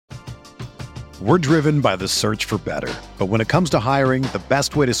We're driven by the search for better. But when it comes to hiring, the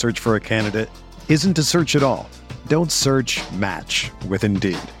best way to search for a candidate isn't to search at all. Don't search, match with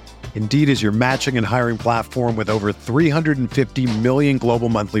Indeed. Indeed is your matching and hiring platform with over 350 million global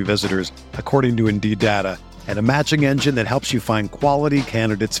monthly visitors, according to Indeed data, and a matching engine that helps you find quality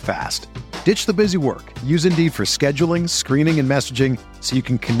candidates fast. Ditch the busy work. Use Indeed for scheduling, screening, and messaging so you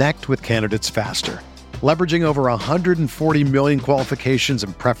can connect with candidates faster. Leveraging over 140 million qualifications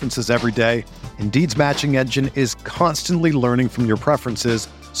and preferences every day, Indeed's matching engine is constantly learning from your preferences,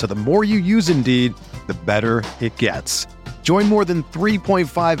 so the more you use Indeed, the better it gets. Join more than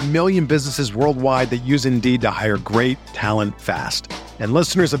 3.5 million businesses worldwide that use Indeed to hire great talent fast. And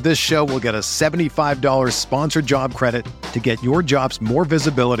listeners of this show will get a $75 sponsored job credit to get your jobs more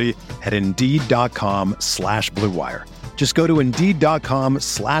visibility at Indeed.com/Blue Wire. Just go to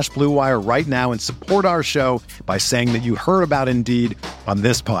Indeed.com/Blue Wire right now and support our show by saying that you heard about Indeed on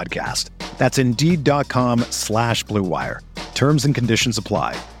this podcast. That's Indeed.com/Blue Wire. Terms and conditions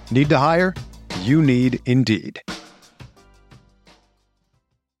apply. Need to hire? You need Indeed.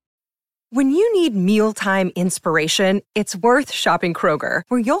 When you need mealtime inspiration, it's worth shopping Kroger,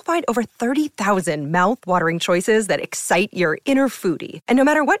 where you'll find over 30,000 mouth-watering choices that excite your inner foodie. And no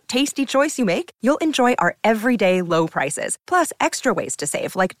matter what tasty choice you make, you'll enjoy our everyday low prices, plus extra ways to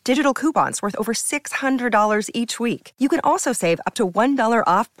save, like digital coupons worth over $600 each week. You can also save up to $1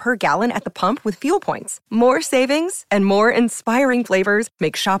 off per gallon at the pump with fuel points. More savings and more inspiring flavors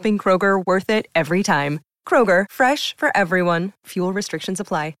make shopping Kroger worth it every time. Kroger, fresh for everyone. Fuel restrictions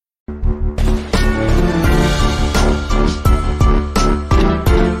apply.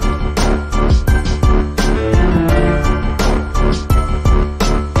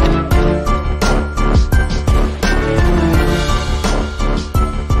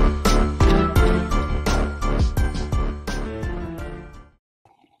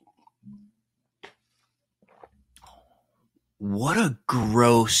 What a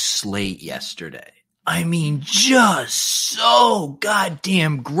gross slate yesterday. I mean, just so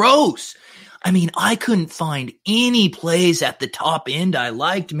goddamn gross. I mean, I couldn't find any plays at the top end I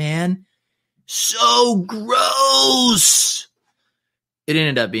liked, man. So gross. It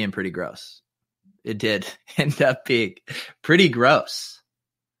ended up being pretty gross. It did end up being pretty gross.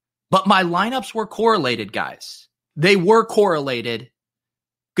 But my lineups were correlated, guys. They were correlated.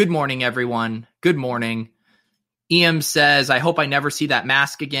 Good morning, everyone. Good morning. EM says, I hope I never see that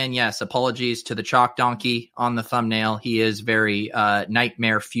mask again. Yes, apologies to the chalk donkey on the thumbnail. He is very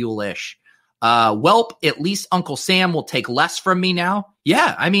nightmare fuel-ish. Welp, at least Uncle Sam will take less from me now.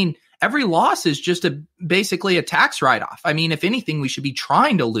 Yeah, I mean, every loss is just basically a tax write-off. I mean, if anything, we should be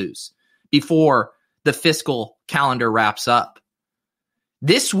trying to lose before the fiscal calendar wraps up.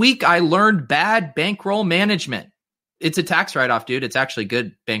 This week, I learned bad bankroll management. It's a tax write-off, dude. It's actually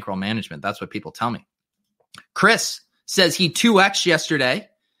good bankroll management. That's what people tell me. Chris says he 2x yesterday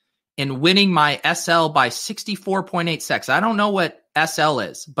in winning my SL by 64.8 secs. I don't know what SL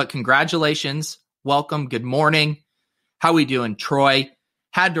is, but congratulations. Welcome. Good morning. How we doing, Troy?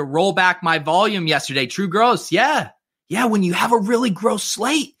 Had to roll back my volume yesterday. True gross. Yeah. When you have a really gross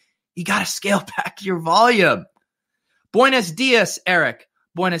slate, you got to scale back your volume. Buenos dias, Eric.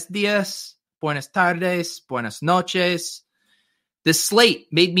 Buenos dias. Buenas tardes. Buenas noches. This slate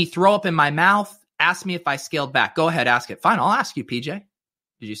made me throw up in my mouth. Ask me if I scaled back. Go ahead, ask it. Fine, I'll ask you, PJ.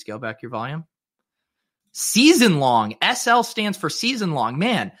 Did you scale back your volume? Season long. SL stands for season long.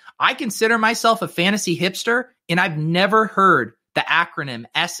 Man, I consider myself a fantasy hipster, and I've never heard the acronym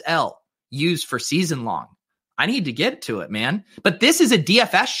SL used for season long. I need to get to it, man. But this is a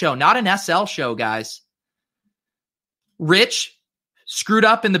DFS show, not an SL show, guys. Rich screwed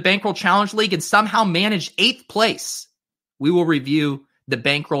up in the Bankroll Challenge League and somehow managed 8th place. We will review the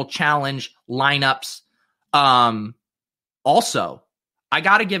Bankroll Challenge lineups. Also, I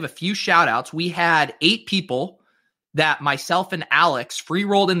got to give a few shout outs. We had 8 people that myself and Alex free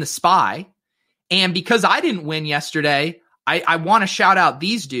rolled in the SPY. And because I didn't win yesterday, I want to shout out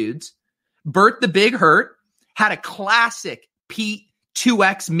these dudes. Bert the Big Hurt had a classic Pete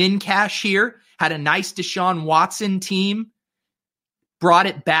 2X min cash here, had a nice Deshaun Watson team. Brought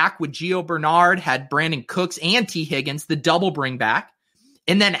it back with Gio Bernard, had Brandon Cooks and T. Higgins, the double bring back.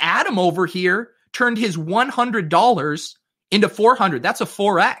 And then Adam over here turned his $100 into $400. That's a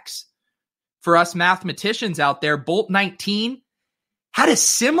 4X. For us mathematicians out there, Bolt 19 had a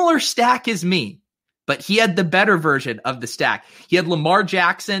similar stack as me, but he had the better version of the stack. He had Lamar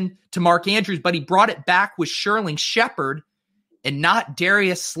Jackson to Mark Andrews, but he brought it back with Sherling Shepard and not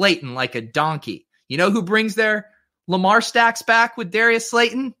Darius Slayton like a donkey. You know who brings their Lamar stacks back with Darius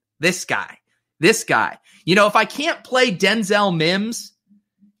Slayton? This guy. You know, if I can't play Denzel Mims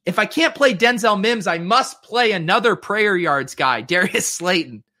if I can't play Denzel Mims, I must play another prayer yards guy, Darius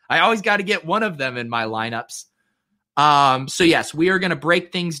Slayton. I always got to get one of them in my lineups. So yes, we are going to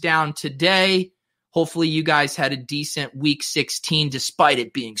break things down today. Hopefully you guys had a decent week 16, despite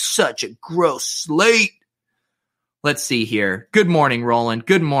it being such a gross slate. Let's see here. Good morning, Roland.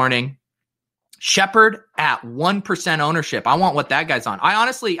 Good morning. Shepard at 1% ownership. I want what that guy's on.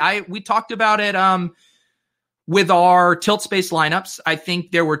 We talked about it with our tilt space lineups. I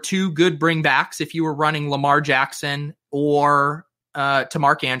think there were two good bringbacks if you were running Lamar Jackson or to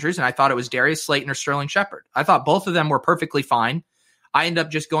Mark Andrews, and I thought it was Darius Slayton or Sterling Shepard. I thought both of them were perfectly fine. I ended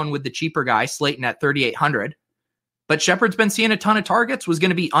up just going with the cheaper guy, Slayton at 3,800. But Shepard's been seeing a ton of targets, was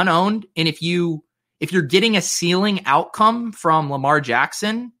going to be unowned, and if you're getting a ceiling outcome from Lamar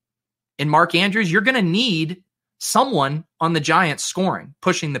Jackson and Mark Andrews, you're going to need someone on the Giants scoring,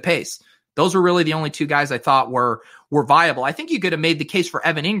 pushing the pace. Those were really the only two guys I thought were viable. I think you could have made the case for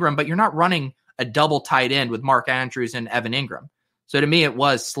Evan Ingram, but you're not running a double tight end with Mark Andrews and Evan Ingram. So to me, it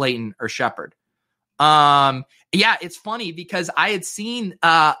was Slayton or Shepard. Yeah, it's funny because I had seen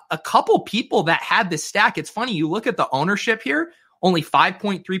a couple people that had this stack. It's funny. You look at the ownership here, only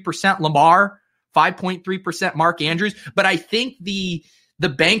 5.3% Lamar, 5.3% Mark Andrews. But I think the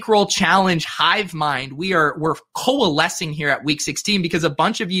bankroll challenge hive mind, we're coalescing here at week 16 because a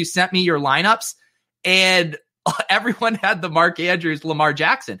bunch of you sent me your lineups and everyone had the Mark Andrews, Lamar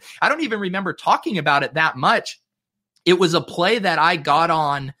Jackson. I don't even remember talking about it that much. It was a play that I got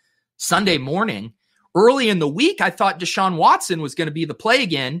on Sunday morning. Early in the week, I thought Deshaun Watson was going to be the play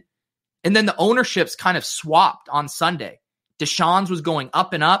again. And then the ownerships kind of swapped on Sunday. Deshaun's was going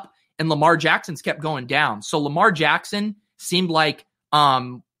up and up, and Lamar Jackson's kept going down. So Lamar Jackson seemed like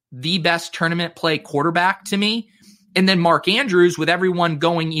the best tournament play quarterback to me. And then Mark Andrews, with everyone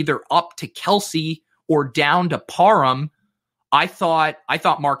going either up to Kelsey or down to Parham, I thought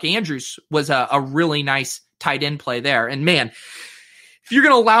Mark Andrews was a really nice tight end play there. And man, if you're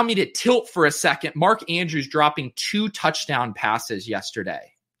going to allow me to tilt for a second, Mark Andrews dropping 2 touchdown passes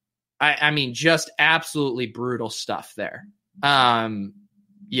yesterday. I mean, just absolutely brutal stuff there.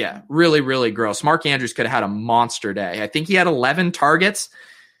 Yeah, really, really gross. Mark Andrews could have had a monster day. I think he had 11 targets.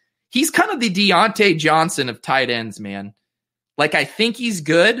 He's kind of the Deontay Johnson of tight ends, man. Like, I think he's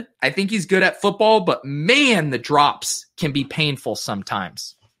good. I think he's good at football, but man, the drops can be painful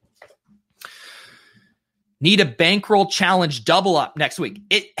sometimes. Need a bankroll challenge double up next week.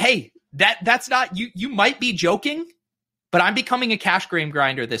 That's not you. You might be joking, but I'm becoming a cash game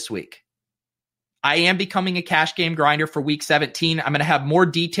grinder this week. I am becoming a cash game grinder for week 17. I'm going to have more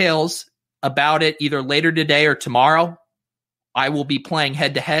details about it either later today or tomorrow. I will be playing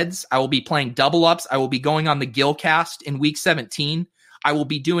head-to-heads. I will be playing double-ups. I will be going on the Gilcast in week 17. I will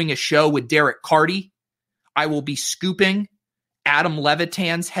be doing a show with Derek Carty. I will be scooping Adam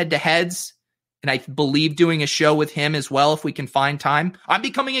Levitan's head-to-heads, and I believe doing a show with him as well if we can find time. I'm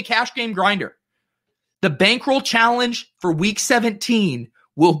becoming a cash game grinder. The bankroll challenge for week 17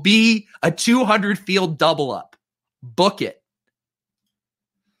 will be a 200 field double-up. Book it.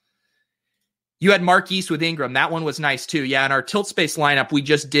 You had Marquise with Ingram. That one was nice too. Yeah, in our tilt space lineup, we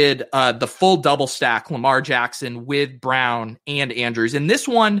just did the full double stack, Lamar Jackson with Brown and Andrews. In this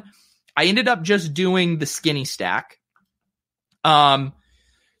one, I ended up just doing the skinny stack. So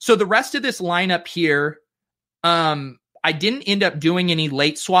the rest of this lineup here, I didn't end up doing any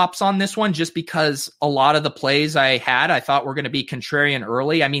late swaps on this one just because a lot of the plays I thought were going to be contrarian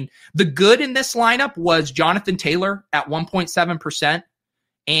early. I mean, the good in this lineup was Jonathan Taylor at 1.7%.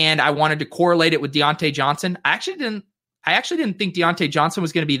 And I wanted to correlate it with Deontay Johnson. I actually didn't think Deontay Johnson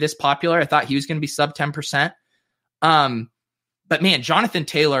was going to be this popular. I thought he was going to be sub 10%. But man, Jonathan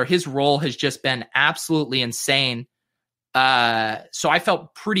Taylor, his role has just been absolutely insane. So I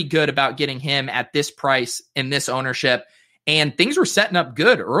felt pretty good about getting him at this price in this ownership. And things were setting up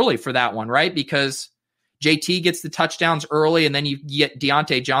good early for that one, right? Because JT gets the touchdowns early, and then you get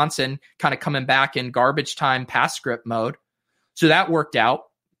Deontay Johnson kind of coming back in garbage time pass script mode. So that worked out.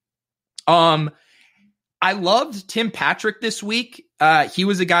 I loved Tim Patrick this week. He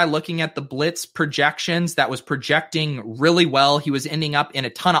was a guy looking at the blitz projections that was projecting really well. He was ending up in a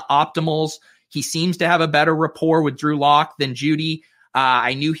ton of optimals. He seems to have a better rapport with Drew Lock than Judy.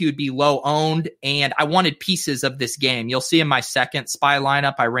 I knew he would be low owned, and I wanted pieces of this game. You'll see in my second spy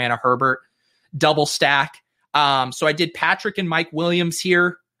lineup, I ran a Herbert double stack. So I did Patrick and Mike Williams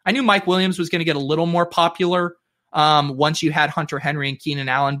here. I knew Mike Williams was going to get a little more popular once you had Hunter Henry and Keenan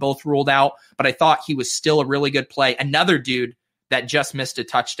Allen both ruled out, but I thought he was still a really good play. Another dude that just missed a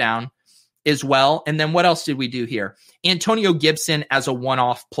touchdown as well. And then what else did we do here? Antonio Gibson as a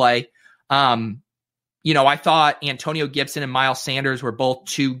one-off play. I thought Antonio Gibson and Miles Sanders were both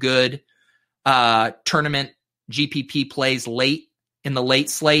two good tournament GPP plays late in the late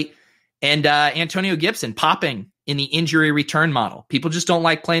slate. And Antonio Gibson popping in the injury return model. People just don't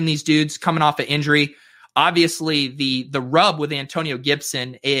like playing these dudes coming off an injury. Obviously, the rub with Antonio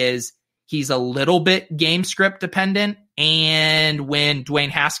Gibson is he's a little bit game script dependent. And when Dwayne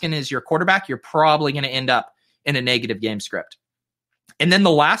Haskins is your quarterback, you're probably going to end up in a negative game script. And then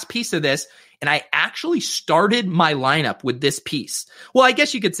the last piece of this, and I actually started my lineup with this piece. Well, I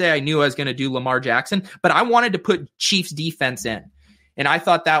guess you could say I knew I was going to do Lamar Jackson, but I wanted to put Chiefs defense in. And I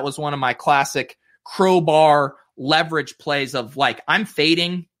thought that was one of my classic crowbar leverage plays of like, I'm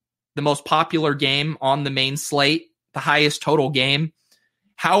fading the most popular game on the main slate, the highest total game.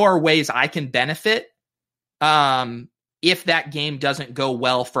 How are ways I can benefit if that game doesn't go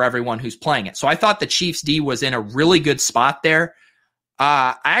well for everyone who's playing it? So I thought the Chiefs D was in a really good spot there.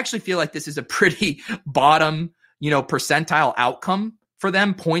 I actually feel like this is a pretty bottom, percentile outcome for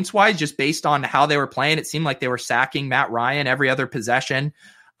them points wise, just based on how they were playing. It seemed like they were sacking Matt Ryan every other possession,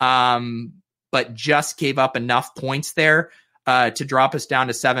 but just gave up enough points there to drop us down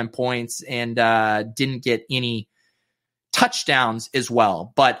to 7 points and didn't get any touchdowns as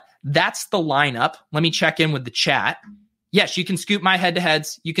well. But that's the lineup. Let me check in with the chat. Yes, you can scoop my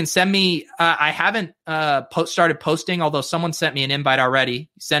head-to-heads. You can send me, I haven't started posting, although someone sent me an invite already.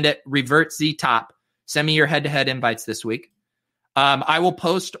 Send it, revert Z top. Send me your head-to-head invites this week. I will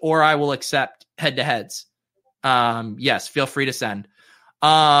post or I will accept head-to-heads. Yes, feel free to send.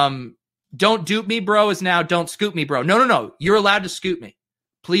 Don't dupe me, bro, is now don't scoop me, bro. No. You're allowed to scoop me.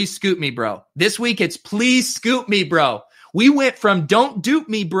 Please scoop me, bro. This week it's please scoop me, bro. We went from don't dupe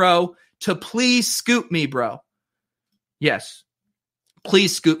me, bro, to please scoop me, bro. Yes.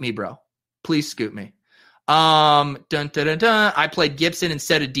 Please scoop me, bro. Please scoop me. I played Gibson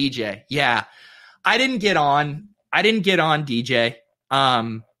instead of DJ. Yeah. I didn't get on DJ.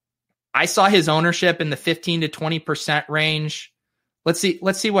 I saw his ownership in the 15 to 20% range. Let's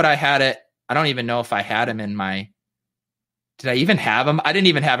see what I had it. I don't even know if I had him in my, did I even have him? I didn't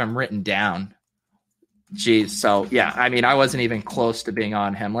even have him written down. Jeez. So yeah, I wasn't even close to being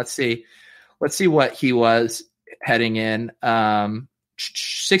on him. Let's see what he was heading in.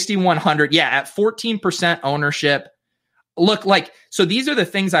 6,100. Yeah. At 14% ownership. Look, so these are the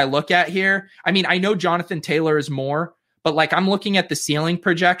things I look at here. I know Jonathan Taylor is more, but I'm looking at the ceiling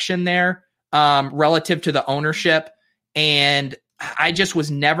projection there, relative to the ownership. And I just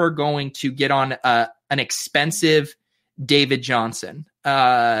was never going to get on an expensive David Johnson,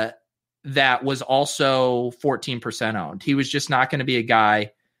 that was also 14% owned. He was just not going to be a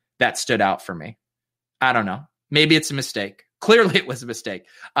guy that stood out for me. I don't know. Maybe it's a mistake. Clearly it was a mistake.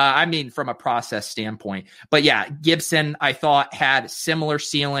 From a process standpoint. But yeah, Gibson, I thought, had similar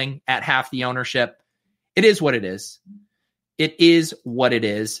ceiling at half the ownership. It is what it is. It is what it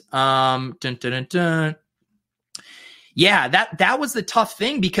is. Yeah, that was the tough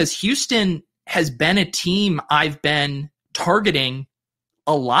thing because Houston has been a team I've been targeting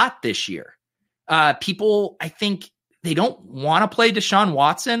a lot this year. People, I think they don't want to play Deshaun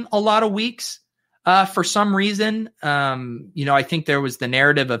Watson a lot of weeks. For some reason, I think there was the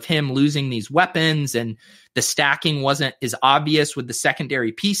narrative of him losing these weapons and the stacking wasn't as obvious with the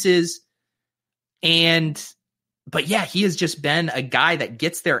secondary pieces. But yeah, he has just been a guy that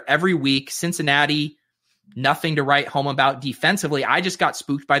gets there every week. Cincinnati, nothing to write home about defensively. I just got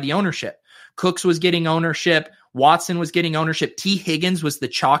spooked by the ownership. Cooks was getting ownership. Watson was getting ownership. T. Higgins was the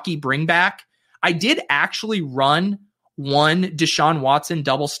chalky bringback. I did actually run one Deshaun Watson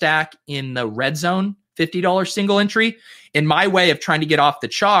double stack in the red zone, $50 single entry. And my way of trying to get off the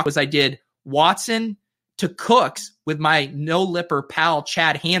chalk was I did Watson to Cooks with my no-lipper pal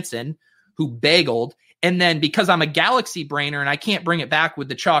Chad Hansen, who bageled. And then because I'm a galaxy brainer and I can't bring it back with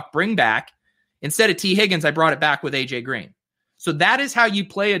the chalk bring back, instead of T. Higgins, I brought it back with AJ Green. So that is how you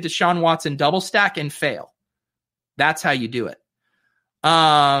play a Deshaun Watson double stack and fail. That's how you do it.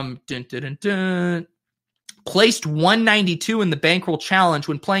 Placed 192 in the Bankroll Challenge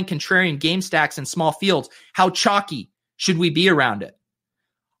when playing contrarian game stacks in small fields. How chalky should we be around it?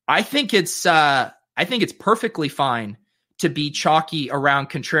 I think it's perfectly fine to be chalky around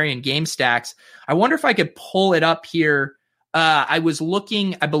contrarian game stacks. I wonder if I could pull it up here. I was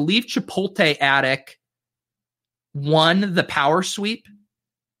looking, I believe Chipotle Attic won the power sweep,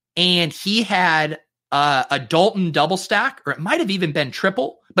 and he had a Dalton double stack, or it might have even been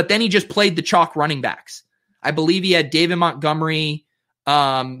triple, but then he just played the chalk running backs. I believe he had David Montgomery,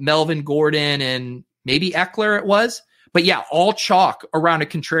 Melvin Gordon, and maybe Eckler it was. But yeah, all chalk around a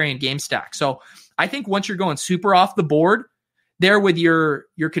contrarian game stack. So I think once you're going super off the board, there with your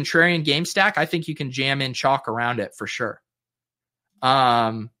contrarian game stack, I think you can jam in chalk around it for sure.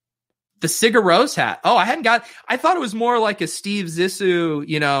 The Sigur Rós hat. Oh, I thought it was more like a Steve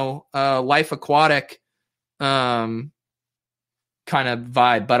Zissou, Life Aquatic kind of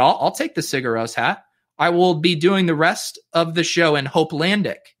vibe, but I'll take the Sigur Rós hat. I will be doing the rest of the show in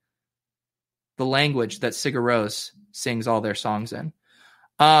Hopelandic, the language that Sigur Rós sings all their songs in.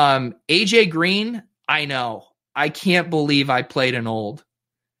 AJ Green, I know. I can't believe I played an old,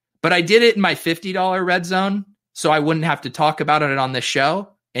 but I did it in my $50 red zone, so I wouldn't have to talk about it on this show,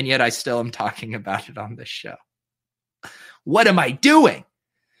 and yet I still am talking about it on this show. What am I doing?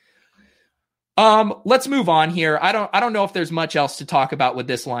 Let's move on here. I don't know if there's much else to talk about with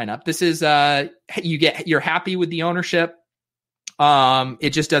this lineup. This is you're happy with the ownership. It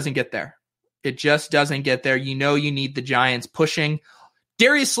just doesn't get there. It just doesn't get there. You need the Giants pushing.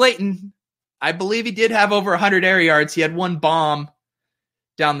 Darius Slayton, I believe he did have over 100 air yards. He had one bomb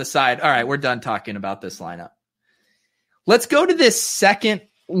down the side. All right, we're done talking about this lineup. Let's go to this second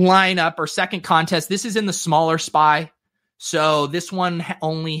lineup or second contest. This is in the smaller SPY. So this one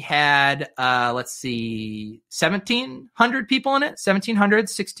only had, 1,700 people in it, 1,700,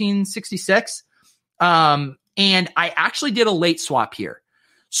 1,666. And I actually did a late swap here.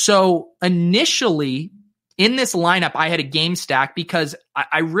 So initially in this lineup, I had a game stack because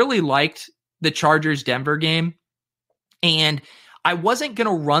I really liked the Chargers-Denver game. And I wasn't going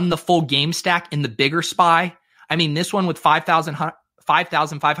to run the full game stack in the bigger SPY. I mean, this one with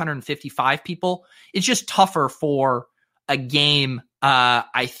 5,555 people, it's just tougher for a game,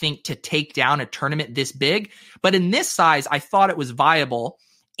 I think, to take down a tournament this big. But in this size, I thought it was viable.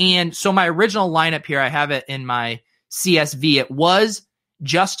 And so my original lineup here, I have it in my CSV. It was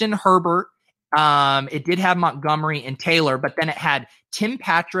Justin Herbert. It did have Montgomery and Taylor, but then it had Tim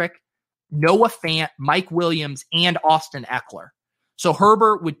Patrick, Noah Fant, Mike Williams, and Austin Eckler. So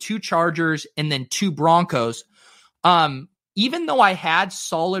Herbert with 2 Chargers and then 2 Broncos. Even though I had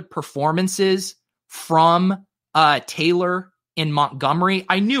solid performances from Taylor and Montgomery,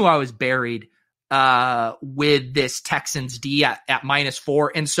 I knew I was buried with this Texans D at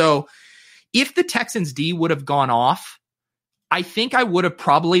 -4. And so if the Texans D would have gone off, I think I would have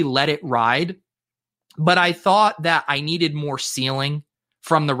probably let it ride. But I thought that I needed more ceiling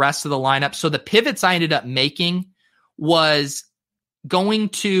from the rest of the lineup. So the pivots I ended up making was going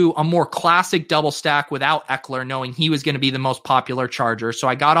to a more classic double stack without Eckler, knowing he was going to be the most popular Charger. So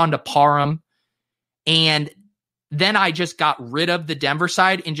I got onto Parham, and then I just got rid of the Denver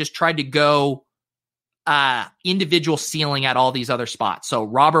side and just tried to go individual ceiling at all these other spots. So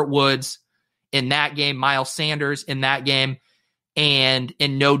Robert Woods in that game, Miles Sanders in that game, and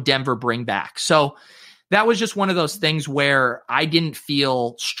no Denver bring back. So that was just one of those things where I didn't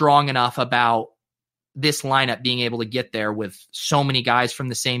feel strong enough about this lineup being able to get there with so many guys from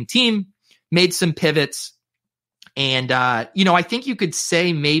the same team. Made some pivots. And, I think you could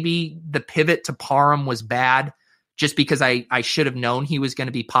say maybe the pivot to Parham was bad just because I should have known he was going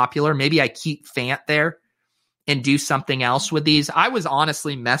to be popular. Maybe I keep Fant there and do something else with these. I was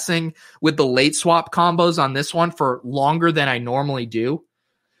honestly messing with the late swap combos on this one for longer than I normally do.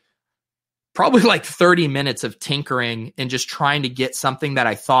 Probably like 30 minutes of tinkering and just trying to get something that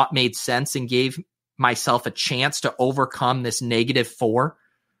I thought made sense and gave myself a chance to overcome this -4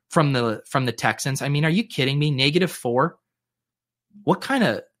 from the Texans. I mean, are you kidding me? -4? What kind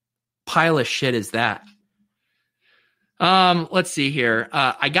of pile of shit is that? Let's see here.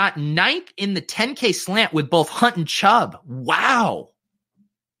 I got 9th in the 10K slant with both Hunt and Chubb. Wow.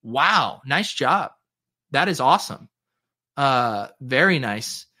 Nice job. That is awesome. Very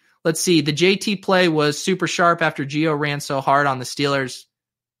nice. Let's see. The JT play was super sharp after Gio ran so hard on the Steelers.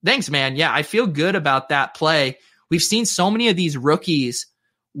 Thanks, man. Yeah, I feel good about that play. We've seen so many of these rookies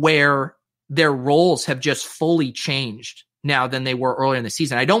where their roles have just fully changed now than they were earlier in the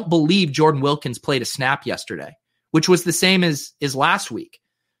season. I don't believe Jordan Wilkins played a snap yesterday, which was the same as last week.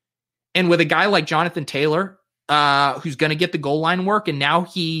 And with a guy like Jonathan Taylor, who's going to get the goal line work, and now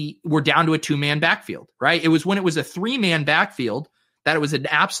we're down to a 2-man backfield, right? It was when it was a 3-man backfield that it was an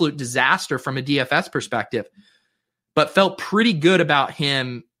absolute disaster from a DFS perspective, but felt pretty good about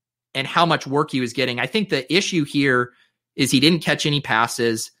him and how much work he was getting. I think the issue here is he didn't catch any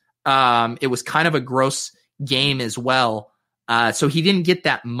passes. It was kind of a gross game as well. So he didn't get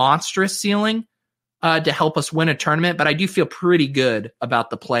that monstrous ceiling to help us win a tournament, but I do feel pretty good about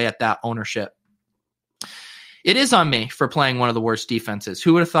the play at that ownership. It is on me for playing one of the worst defenses.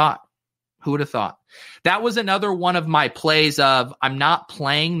 Who would have thought? That was another one of my plays of I'm not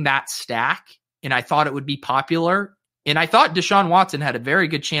playing that stack, and I thought it would be popular. And I thought Deshaun Watson had a very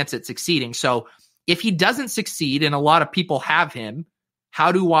good chance at succeeding. So If he doesn't succeed, and a lot of people have him,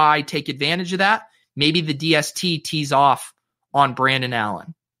 how do I take advantage of that? Maybe the DST tees off on Brandon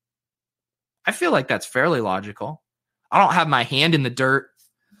Allen. I feel like that's fairly logical. I don't have my hand in the dirt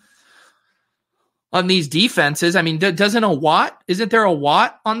on these defenses. I mean, isn't there a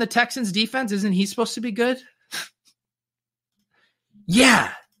Watt on the Texans defense? Isn't he supposed to be good?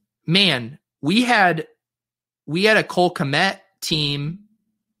 Yeah, man, we had a Cole Kmet team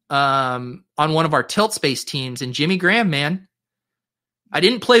on one of our tilt space teams, and Jimmy Graham, man, I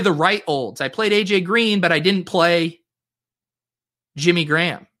didn't play the right olds. I played AJ Green, but I didn't play Jimmy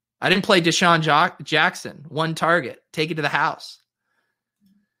Graham. I didn't play Deshaun Jackson. One target, take it to the house.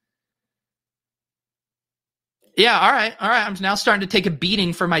 Yeah, all right. I'm now starting to take a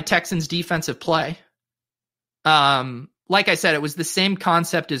beating for my Texans defensive play. Like I said, it was the same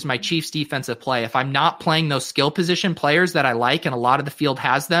concept as my Chiefs defensive play. If I'm not playing those skill position players that I like, and a lot of the field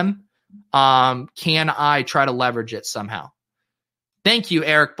has them, can I try to leverage it somehow? Thank you,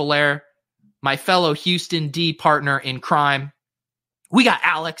 Eric Belair, my fellow Houston D partner in crime. We got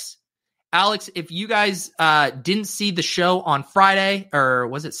Alex. Alex, if you guys didn't see the show on Friday, or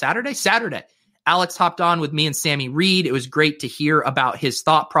was it Saturday? Saturday. Alex hopped on with me and Sammy Reed. It was great to hear about his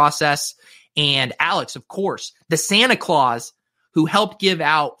thought process. And Alex, of course, the Santa Claus who helped give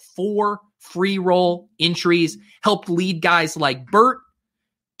out 4 free roll entries, helped lead guys like Bert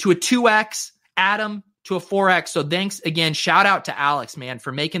to a 2X, Adam to a 4X. So thanks again. Shout out to Alex, man,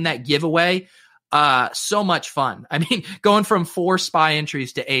 for making that giveaway. So much fun. I mean, going from 4 spy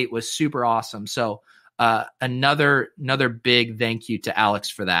entries to 8 was super awesome. So another big thank you to Alex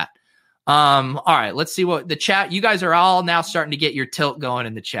for that. All right, let's see what the chat. You guys are all now starting to get your tilt going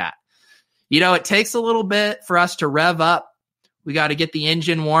in the chat. You know, it takes a little bit for us to rev up. We got to get the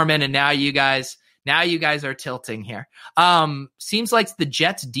engine warming, and now you guys are tilting here. Seems like the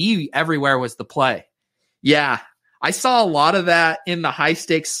Jets D everywhere was the play. Yeah, I saw a lot of that in the high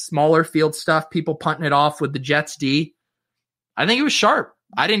stakes, smaller field stuff. People punting it off with the Jets D. I think it was sharp.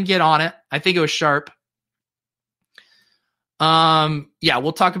 I didn't get on it. I think it was sharp. Yeah,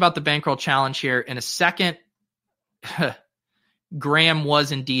 we'll talk about the bankroll challenge here in a second. Graham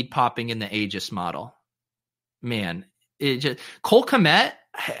was indeed popping in the Aegis model. Man, Cole Kmet,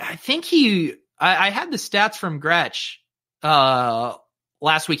 I think I had the stats from Gretsch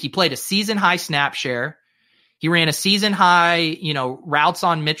last week. He played a season high snap share. He ran a season high, routes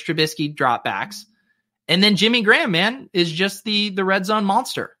on Mitch Trubisky dropbacks. And then Jimmy Graham, man, is just the red zone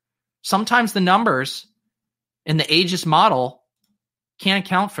monster. Sometimes the numbers in the Aegis model can't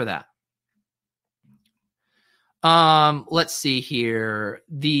account for that. Let's see here.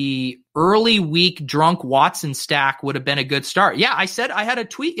 The early week drunk Watson stack would have been a good start. Yeah, I said I had a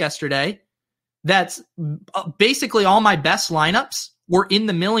tweet yesterday that's basically all my best lineups were in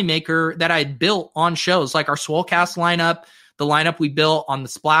the Millie Maker that I had built on shows like our Swolecast lineup, the lineup we built on the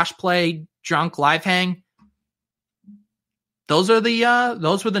Splash Play drunk live hang. Those were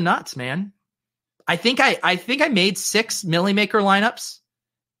the nuts, man. I think I made 6 Millie Maker lineups,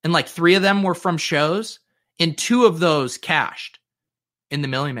 and like 3 of them were from shows. And 2 of those cashed in the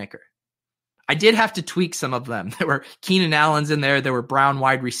Millie Maker. I did have to tweak some of them. There were Keenan Allen's in there. There were Brown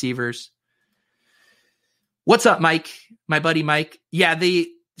wide receivers. What's up, Mike? My buddy Mike. Yeah, the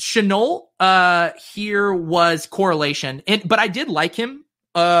Shenault here was correlation. But I did like him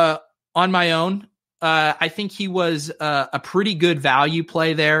on my own. I think he was a pretty good value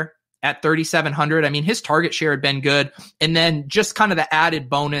play there at 3,700. I mean, his target share had been good. And then just kind of the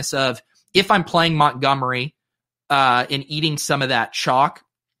added bonus of, if I'm playing Montgomery and eating some of that chalk,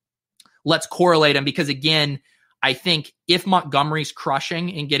 let's correlate him. Because again, I think if Montgomery's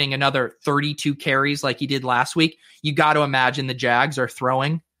crushing and getting another 32 carries like he did last week, you got to imagine the Jags are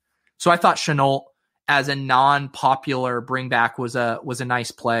throwing. So I thought Shenault as a non-popular bring back was a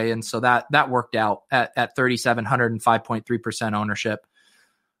nice play. And so that worked out at 3,700 and 5.3% ownership.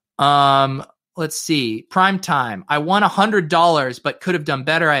 Let's see. Prime time. I won $100, but could have done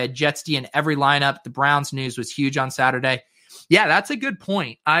better. I had Jets D in every lineup. The Browns news was huge on Saturday. Yeah, that's a good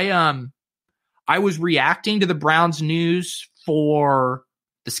point. I was reacting to the Browns news for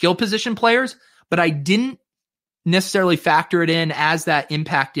the skill position players, but I didn't necessarily factor it in as that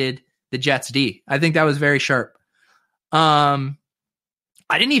impacted the Jets D. I think that was very sharp. I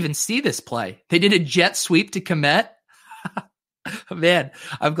didn't even see this play. They did a jet sweep to Kmet. Man,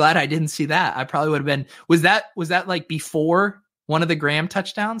 I'm glad I didn't see that. I probably would have been. Was that like before one of the Graham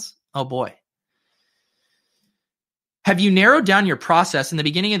touchdowns? Oh boy. Have you narrowed down your process? In the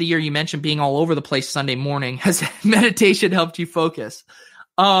beginning of the year, you mentioned being all over the place Sunday morning. Has meditation helped you focus?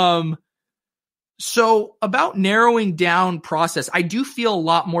 So about narrowing down process, I do feel a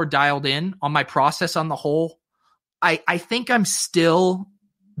lot more dialed in on my process on the whole. I think I'm still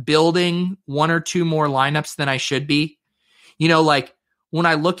building one or two more lineups than I should be. Like when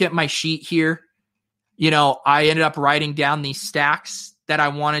I look at my sheet here, I ended up writing down these stacks that I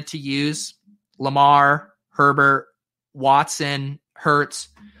wanted to use: Lamar, Herbert, Watson, Hurts.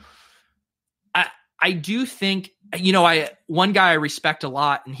 I do think, one guy I respect a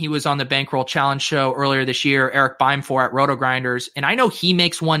lot, and he was on the Bankroll Challenge show earlier this year, Eric Beimfohr at RotoGrinders, and I know he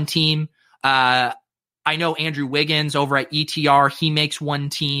makes one team. I know Andrew Wiggins over at ETR, he makes one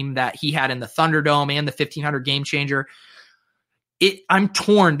team that he had in the Thunderdome and the 1500 Game Changer. I'm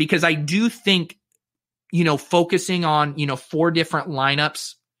torn because I do think, focusing on, 4 different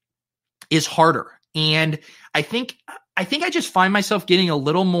lineups is harder. And I think I just find myself getting a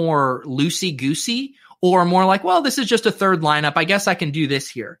little more loosey-goosey, or more like, well, this is just a third lineup. I guess I can do this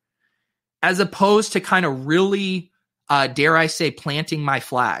here. As opposed to kind of really, dare I say, planting my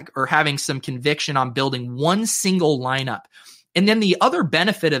flag or having some conviction on building one single lineup. And then the other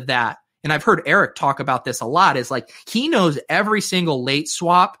benefit of that, and I've heard Eric talk about this a lot, is like he knows every single late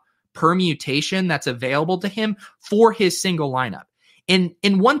swap permutation that's available to him for his single lineup. And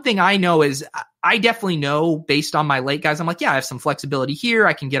one thing I know is I definitely know based on my late guys, I'm like, yeah, I have some flexibility here.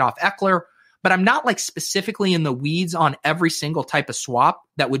 I can get off Eckler, but I'm not like specifically in the weeds on every single type of swap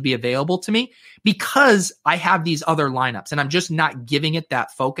that would be available to me because I have these other lineups and I'm just not giving it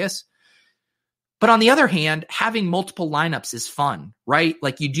that focus. But on the other hand, having multiple lineups is fun, right?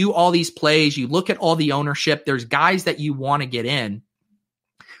 Like you do all these plays, you look at all the ownership, there's guys that you want to get in.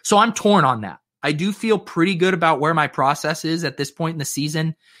 So I'm torn on that. I do feel pretty good about where my process is at this point in the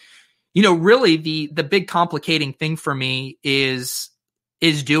season. Really the big complicating thing for me is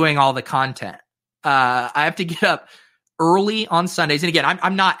doing all the content. I have to get up early on Sundays. And again,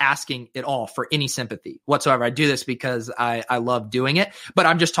 I'm not asking at all for any sympathy whatsoever. I do this because I love doing it, but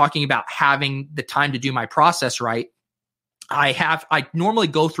I'm just talking about having the time to do my process right. I normally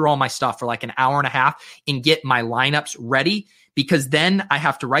go through all my stuff for like an hour and a half and get my lineups ready, because then I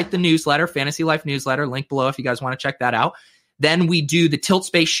have to write the newsletter, Fantasy Life newsletter, link below if you guys want to check that out. Then we do the Tilt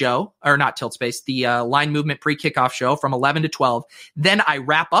Space show, or not Tilt Space, the line movement pre-kickoff show from 11 to 12. Then I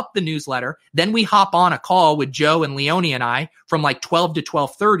wrap up the newsletter. Then we hop on a call with Joe and Leone and I from like 12 to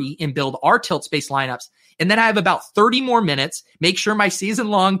 12:30 and build our Tilt Space lineups. And then I have about 30 more minutes, make sure my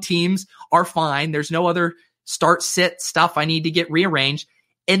season-long teams are fine. There's no other start sit stuff I need to get rearranged,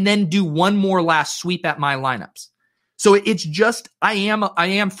 and then do one more last sweep at my lineups. So it's just, I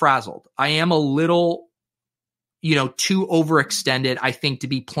am frazzled. I am a little, too overextended, I think, to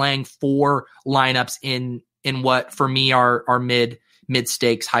be playing 4 lineups in what for me are mid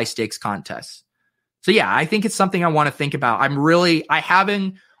stakes, high stakes contests. So yeah, I think it's something I want to think about. I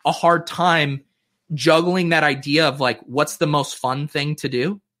having a hard time juggling that idea of like, what's the most fun thing to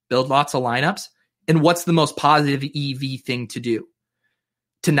do? Build lots of lineups. And what's the most positive EV thing to do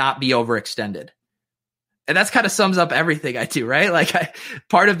to not be overextended? And that's kind of sums up everything I do, right? Like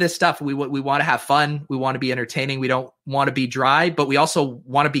part of this stuff, we want to have fun. We want to be entertaining. We don't want to be dry, but we also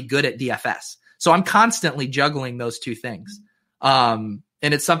want to be good at DFS. So I'm constantly juggling those two things. And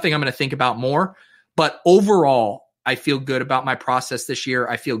it's something I'm going to think about more. But overall, I feel good about my process this year.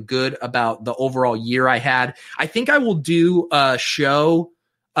 I feel good about the overall year I had. I think I will do a show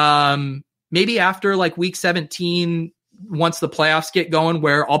maybe after like week 17, once the playoffs get going,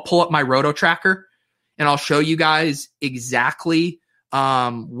 where I'll pull up my Roto Tracker and I'll show you guys exactly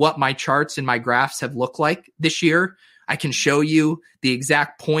what my charts and my graphs have looked like this year. I can show you the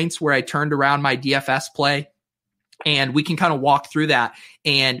exact points where I turned around my DFS play, and we can kind of walk through that.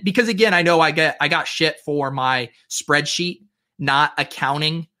 And because again, I know I got shit for my spreadsheet not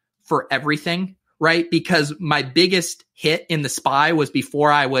accounting for everything, right? Because my biggest hit in the SPY was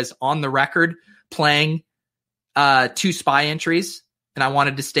before I was on the record playing 2 SPY entries, and I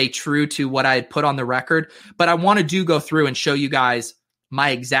wanted to stay true to what I had put on the record. But I want to go through and show you guys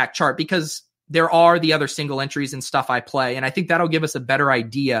my exact chart, because there are the other single entries and stuff I play. And I think that'll give us a better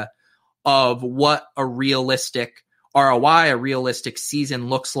idea of what a realistic ROI, a realistic season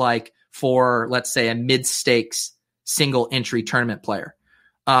looks like for, let's say, a mid-stakes single entry tournament player.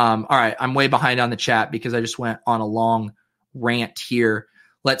 All right, I'm way behind on the chat because I just went on a long rant here.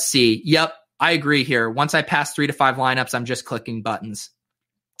 Let's see. Yep, I agree here. Once I pass 3 to 5 lineups, I'm just clicking buttons.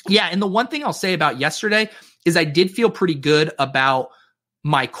 Yeah, and the one thing I'll say about yesterday is I did feel pretty good about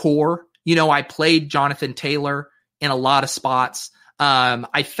my core. You know, I played Jonathan Taylor in a lot of spots.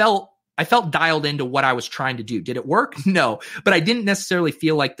 I felt dialed into what I was trying to do. Did it work? No, but I didn't necessarily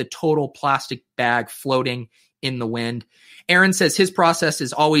feel like the total plastic bag floating in the wind. Aaron says his process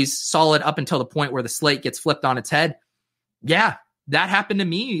is always solid up until the point where the slate gets flipped on its head. Yeah, that happened to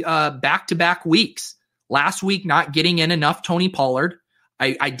me back-to-back weeks. Last week, not getting in enough Tony Pollard.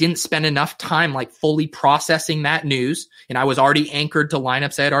 I didn't spend enough time like fully processing that news, and I was already anchored to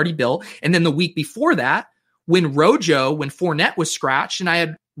lineups I had already built. And then the week before that, when Fournette was scratched, and I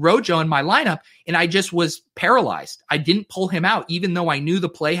had Rojo in my lineup, and I just was paralyzed. I didn't pull him out, even though I knew the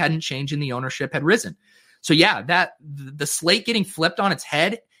play hadn't changed and the ownership had risen. So yeah, that the slate getting flipped on its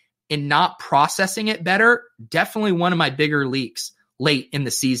head and not processing it better, definitely one of my bigger leaks late in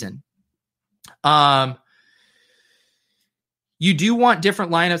the season. You do want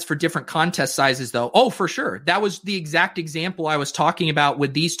different lineups for different contest sizes, though. Oh, for sure. That was the exact example I was talking about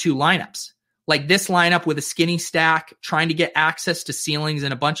with these two lineups. Like this lineup with a skinny stack, trying to get access to ceilings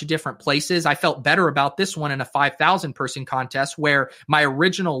in a bunch of different places. I felt better about this one in a 5,000 person contest, where my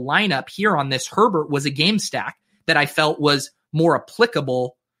original lineup here on this Herbert was a game stack that I felt was more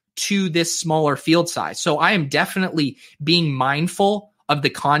applicable to this smaller field size. So I am definitely being mindful of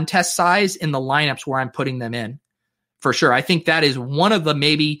the contest size in the lineups where I'm putting them in. For sure. I think that is one of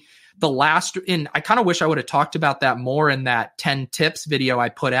maybe the last, and I kind of wish I would have talked about that more in that 10 tips video I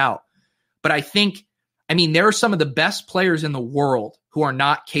put out. But there are some of the best players in the world who are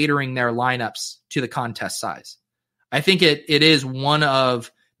not catering their lineups to the contest size. I think it is one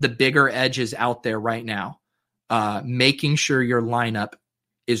of the bigger edges out there right now, making sure your lineup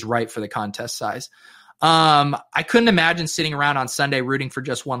is right for the contest size. I couldn't imagine sitting around on Sunday rooting for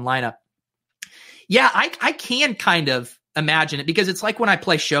just one lineup. Yeah, I can kind of imagine it, because it's like when I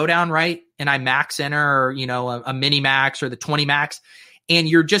play Showdown, right? And I max enter, or, a mini max or the 20 max, and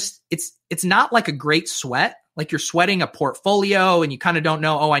you're just, it's not like a great sweat. Like you're sweating a portfolio and you kind of don't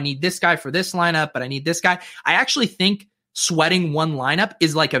know, oh, I need this guy for this lineup, but I need this guy. I actually think sweating one lineup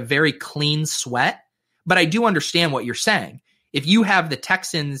is like a very clean sweat, but I do understand what you're saying. If you have the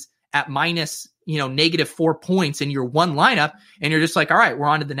Texans at minus, -4 points in your one lineup, and you're just like, all right, we're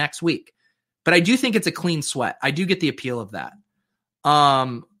on to the next week. But I do think it's a clean sweat. I do get the appeal of that.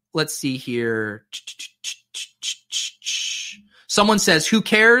 Let's see here. Someone says, who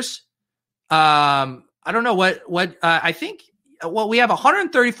cares? I don't know what I think. Well, we have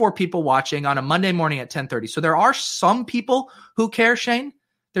 134 people watching on a Monday morning at 10:30. So there are some people who care, Shane.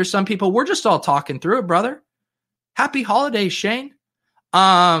 There's some people. We're just all talking through it, brother. Happy holidays, Shane.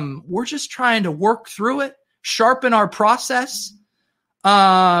 We're just trying to work through it, sharpen our process.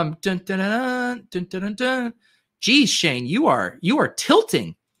 Dun, dun, dun, dun, dun, dun, dun. Geez, Shane, you are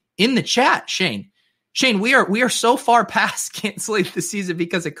tilting in the chat, Shane. Shane, we are so far past canceling the season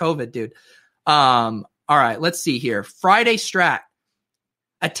because of COVID, dude. All right, let's see here. Friday strat.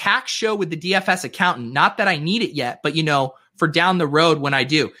 Attack show with the DFS accountant. Not that I need it yet, but for down the road when I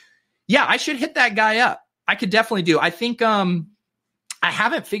do. Yeah, I should hit that guy up. I could definitely do. I think I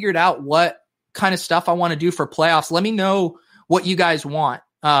haven't figured out what kind of stuff I want to do for playoffs. Let me know what you guys want.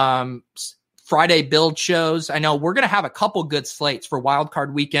 Friday build shows. I know we're going to have a couple good slates for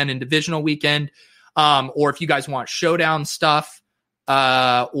wildcard weekend and divisional weekend. Or if you guys want showdown stuff,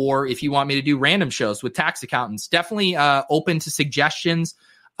 or if you want me to do random shows with tax accountants, definitely open to suggestions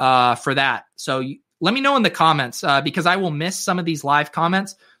for that. So let me know in the comments, because I will miss some of these live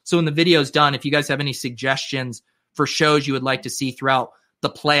comments. So when the video is done, if you guys have any suggestions for shows you would like to see throughout the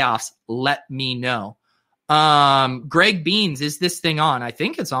playoffs, let me know. Greg Beans, is this thing on? I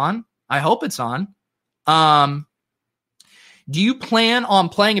think it's on. I hope it's on. Do you plan on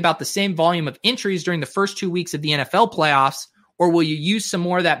playing about the same volume of entries during the first 2 weeks of the NFL playoffs, or will you use some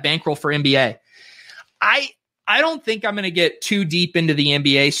more of that bankroll for NBA? I don't think I'm going to get too deep into the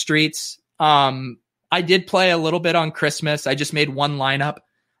NBA streets. I did play a little bit on Christmas. I just made one lineup.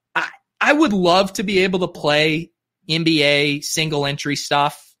 I would love to be able to play NBA single entry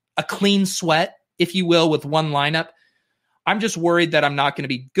stuff, a clean sweat, if you will, with one lineup. I'm just worried that I'm not going to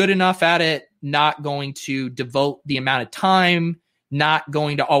be good enough at it, not going to devote the amount of time, not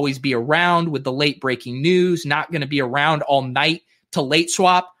going to always be around with the late breaking news, not going to be around all night to late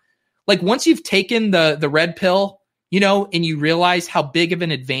swap. Like once you've taken the red pill, and you realize how big of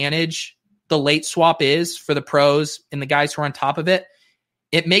an advantage the late swap is for the pros and the guys who are on top of it,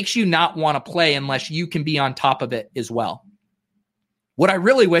 it makes you not want to play unless you can be on top of it as well. What I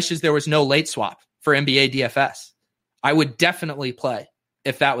really wish is there was no late swap for NBA DFS. I would definitely play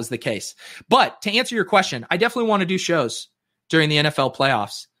if that was the case. But to answer your question, I definitely want to do shows during the NFL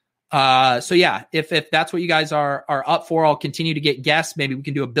playoffs. So yeah, if that's what you guys are up for, I'll continue to get guests. Maybe we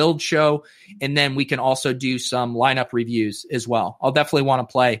can do a build show, and then we can also do some lineup reviews as well. I'll definitely want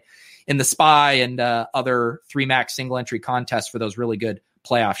to play in the SPY and other 3 max single entry contests for those really good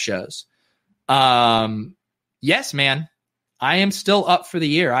playoff shows. Yes, man. I am still up for the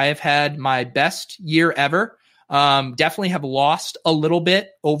year. I have had my best year ever. Definitely have lost a little bit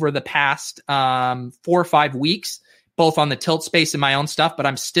over the past 4 or 5 weeks, both on the tilt space and my own stuff, but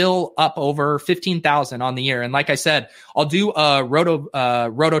I'm still up over 15,000 on the year. And like I said, I'll do a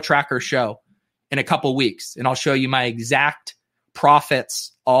Roto Tracker show in a couple weeks, and I'll show you my exact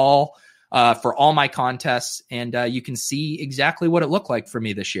profits all for all my contests, and you can see exactly what it looked like for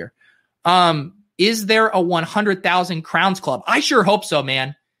me this year. Is there a 100,000 crowns club? I sure hope so,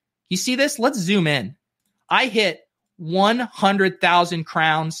 man. You see this? Let's zoom in. I hit 100,000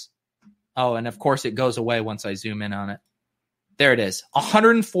 crowns. Oh, and of course it goes away once I zoom in on it. There it is.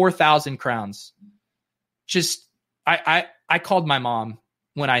 104,000 crowns. Just, I called my mom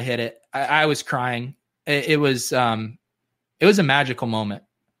when I hit it. I was crying. It was a magical moment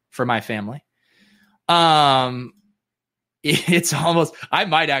for my family. It's almost, I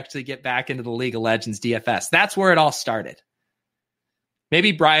might actually get back into the League of Legends DFS. That's where it all started.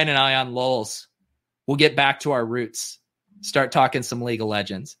 Maybe Brian and I on Lulz will get back to our roots, start talking some League of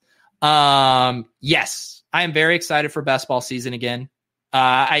Legends. Yes, I am very excited for best ball season again.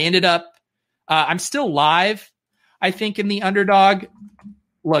 I ended up, I'm still live, I think, in the Underdog.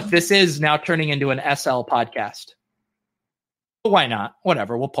 Look, this is now turning into an SL podcast. Why not?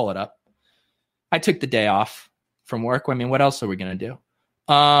 Whatever, we'll pull it up. I took the day off from work. I mean, what else are we going to do?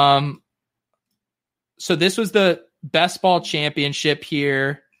 So this was the best ball championship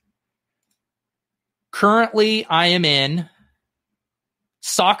here. Currently, I am in.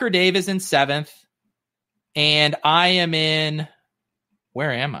 Soccer Dave is in 7th. And I am in.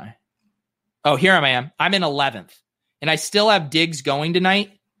 Where am I? Oh, here I am. I'm in 11th. And I still have digs going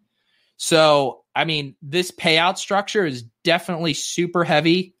tonight. So, I mean, this payout structure is definitely super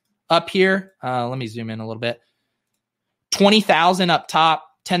heavy up here. Let me zoom in a little bit. 20,000 up top,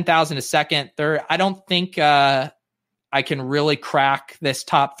 10,000 a second, third. I don't think I can really crack this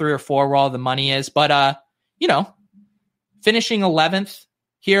top 3 or 4 where all the money is. But, finishing 11th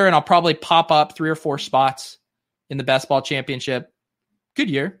here, and I'll probably pop up 3 or 4 spots in the best ball championship. Good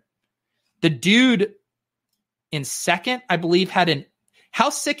year. The dude in 2nd, I believe, had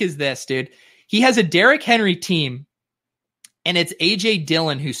how sick is this, dude? He has a Derrick Henry team, and it's AJ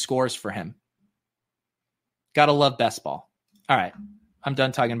Dillon who scores for him. Gotta love best ball. All right. I'm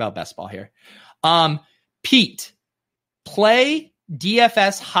done talking about best ball here. Pete, play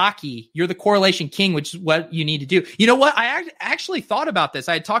DFS hockey. You're the correlation king, which is what you need to do. You know what? I actually thought about this.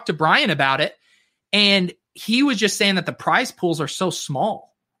 I had talked to Brian about it, and he was just saying that the prize pools are so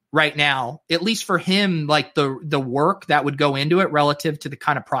small right now, at least for him, like the work that would go into it relative to the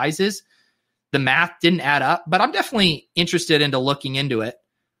kind of prizes. The math didn't add up, but I'm definitely interested into looking into it.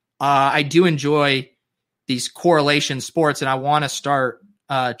 I do enjoy these correlation sports, and I want to start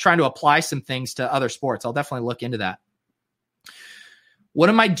trying to apply some things to other sports. I'll definitely look into that. What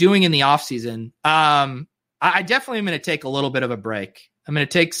am I doing in the off season? I definitely am going to take a little bit of a break. I'm going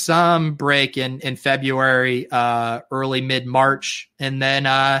to take some break in February, early mid-March. And then,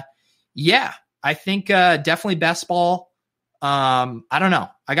 I think definitely best ball. I don't know.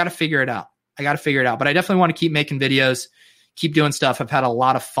 I got to figure it out. But I definitely want to keep making videos, keep doing stuff. I've had a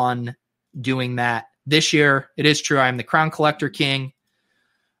lot of fun doing that this year. It is true. I'm the crown collector king.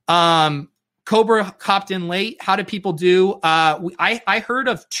 Cobra hopped in late. How did people do? I heard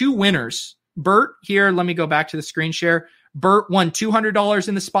of 2 winners. Bert here. Let me go back to the screen share. Bert won $200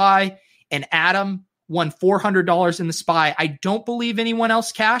 in the SPY, and Adam won $400 in the SPY. I don't believe anyone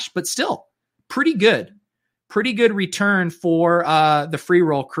else cashed, but still pretty good return for the free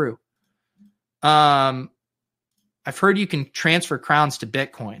roll crew. I've heard you can transfer crowns to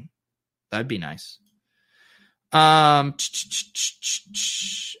Bitcoin. That'd be nice.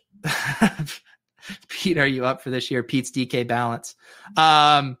 Pete, are you up for this year? Pete's DK balance.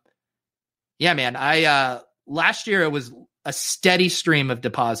 Yeah, man. Last year it was a steady stream of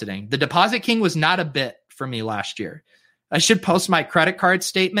depositing. The Deposit King was not a bit for me last year. I should post my credit card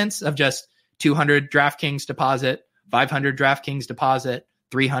statements of just 200 DraftKings deposit, 500 DraftKings deposit,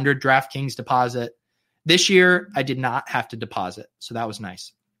 300 DraftKings deposit. This year I did not have to deposit, so that was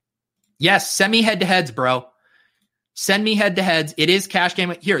nice. Yes, send me head-to-heads, bro. Send me head-to-heads. It is cash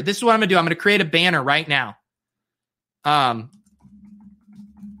game. Here, this is what I'm going to do. I'm going to create a banner right now.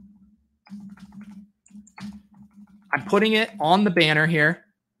 I'm putting it on the banner here.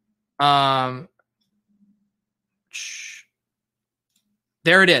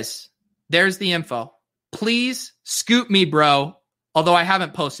 There it is. There's the info. Please scoop me, bro. Although I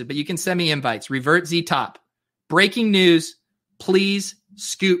haven't posted, but you can send me invites. Revert Z Top. Breaking news. Please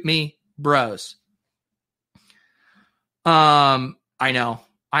scoop me, bros. I know.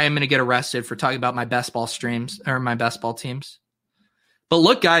 I am going to get arrested for talking about my best ball streams or my best ball teams. But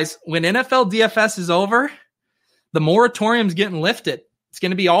look, guys, when NFL DFS is over, the moratorium's getting lifted. It's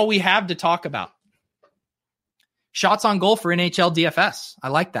going to be all we have to talk about. Shots on goal for NHL DFS. I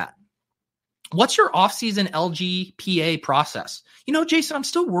like that. What's your offseason LGPA process? Jason, I'm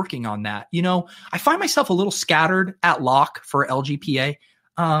still working on that. I find myself a little scattered at lock for LGPA,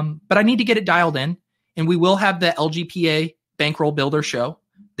 but I need to get it dialed in. And we will have the LGPA Bankroll Builder show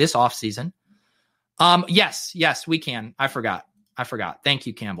this offseason. Yes, we can. I forgot. Thank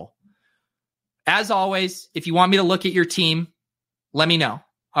you, Campbell. As always, if you want me to look at your team, let me know.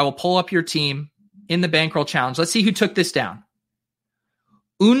 I will pull up your team in the Bankroll Challenge. Let's see who took this down.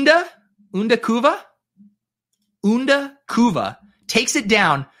 Unda Kuva takes it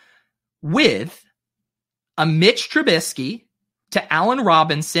down with a Mitch Trubisky to Allen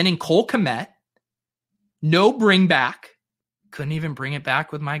Robinson and Cole Kmet. No bring back. Couldn't even bring it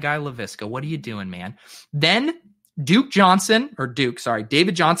back with my guy LaVisca. What are you doing, man? Then David Johnson,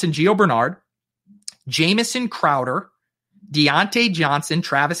 Gio Bernard, Jamison Crowder, Deontay Johnson,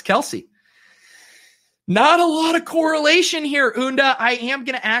 Travis Kelce. Not a lot of correlation here, Unda. I am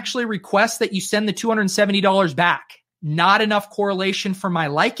going to actually request that you send the $270 back. Not enough correlation for my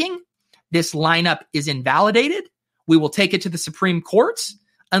liking. This lineup is invalidated. We will take it to the Supreme Courts.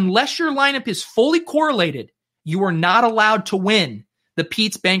 Unless your lineup is fully correlated, you are not allowed to win the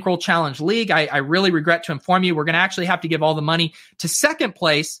Pete's Bankroll Challenge League. I really regret to inform you, we're going to actually have to give all the money to second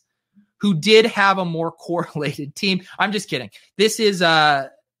place, who did have a more correlated team. I'm just kidding. This is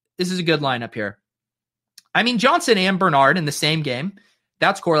a good lineup here. I mean, Johnson and Bernard in the same game.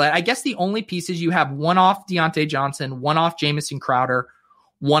 That's correlated. I guess the only pieces you have one off Deontay Johnson, one off Jamison Crowder,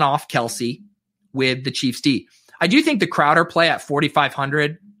 one off Kelce with the Chiefs D. I do think the Crowder play at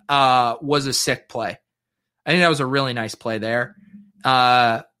 4,500 was a sick play. I think that was a really nice play there.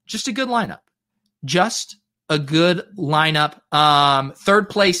 Just a good lineup. Third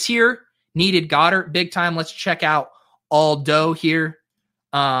place here, needed Goddard big time. Let's check out Aldo here.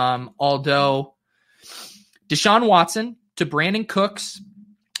 Deshaun Watson to Brandon Cooks,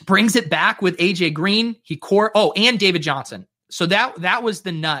 brings it back with AJ Green. And David Johnson. So that was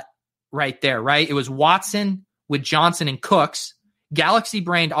the nut right there, right? It was Watson with Johnson and Cooks. Galaxy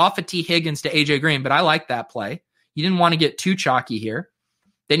brained off of T. Higgins to AJ Green, but I like that play. You didn't want to get too chalky here.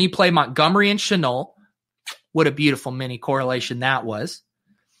 Then you play Montgomery and Shenault. What a beautiful mini correlation that was.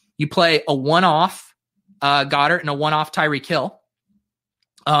 You play a one-off Goddard and a one-off Tyreek Hill.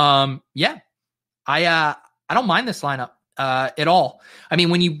 I don't mind this lineup at all. I mean,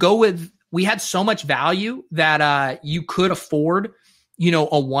 when you go with, we had so much value that you could afford,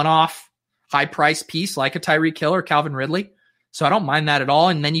 a one-off high-price piece like a Tyreek Hill or Calvin Ridley. So I don't mind that at all.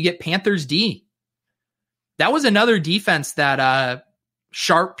 And then you get Panthers D. That was another defense that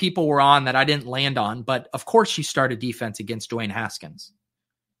sharp people were on that I didn't land on. But of course you start a defense against Dwayne Haskins.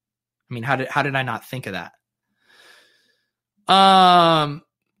 I mean, how did I not think of that?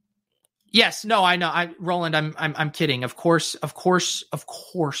 Yes, no, I know. Roland, I'm kidding. Of course,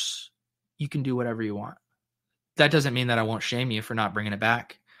 you can do whatever you want. That doesn't mean that I won't shame you for not bringing it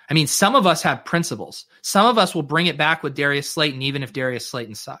back. I mean, some of us have principles. Some of us will bring it back with Darius Slayton, even if Darius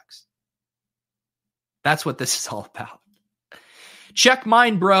Slayton sucks. That's what this is all about. Check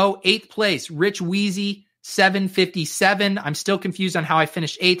mine, bro. 8th place, Rich Wheezy, 757. I'm still confused on how I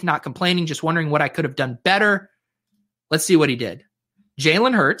finished 8th, not complaining, just wondering what I could have done better. Let's see what he did.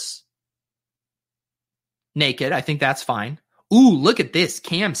 Jalen Hurts. Naked. I think that's fine. Ooh, look at this.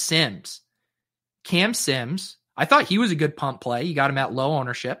 Cam Sims. I thought he was a good pump play. You got him at low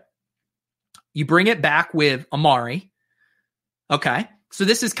ownership. You bring it back with Amari. Okay. So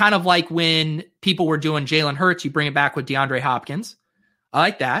this is kind of like when people were doing Jalen Hurts, you bring it back with DeAndre Hopkins. I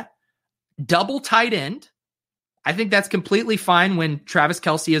like that. Double tight end. I think that's completely fine when Travis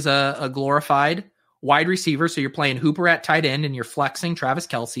Kelce is a glorified wide receiver. So you're playing Hooper at tight end and you're flexing Travis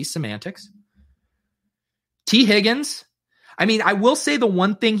Kelce. Semantics. T. Higgins. I mean, I will say the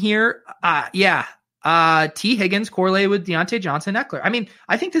one thing here. T. Higgins correlated with Deontay Johnson, Eckler. I mean,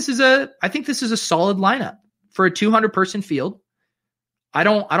 I think this is a solid lineup for a 200-person field. I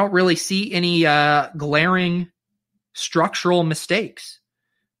don't really see any glaring structural mistakes.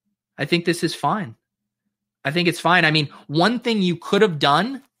 I think this is fine. I think it's fine. I mean, one thing you could have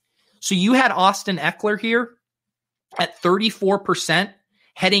done, so you had Austin Eckler here at 34%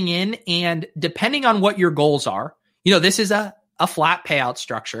 heading in, and depending on what your goals are, this is a flat payout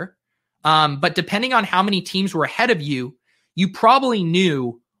structure. But depending on how many teams were ahead of you, you probably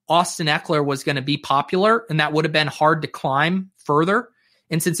knew Austin Eckler was going to be popular, and that would have been hard to climb further.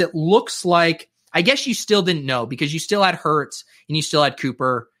 And since it looks like I guess you still didn't know because you still had Hurts and you still had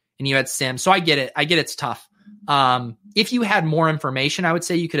Cooper and you had Sims. So I get it. It's tough. If you had more information, I would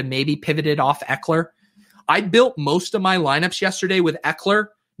say you could have maybe pivoted off Eckler. I built most of my lineups yesterday with Eckler,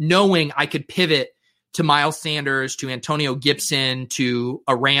 knowing I could pivot to Miles Sanders, to Antonio Gibson, to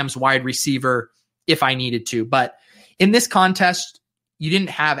a Rams wide receiver if I needed to. But in this contest, you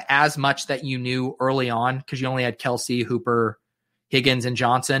didn't have as much that you knew early on because you only had Kelsey, Hooper, Higgins, and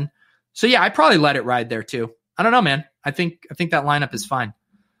Johnson. So yeah, I probably let it ride there too. I don't know, man. I think that lineup is fine.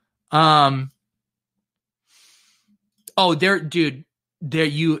 Oh,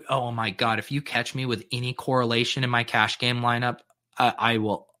 my God. If you catch me with any correlation in my cash game lineup, I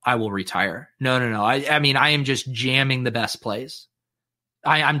will retire. No. I mean, I am just jamming the best plays.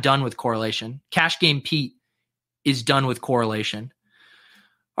 I'm done with correlation. Cash game Pete is done with correlation.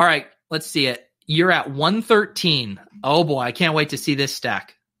 All right, let's see it. You're at 113. Oh boy, I can't wait to see this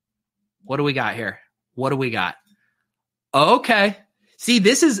stack. What do we got here? Okay. See,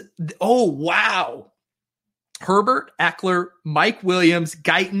 this is, oh, wow. Herbert, Eckler, Mike Williams,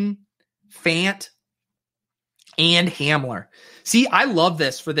 Guyton, Fant, and Hamler. See, I love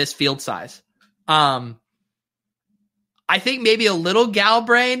this for this field size. I think maybe a little gal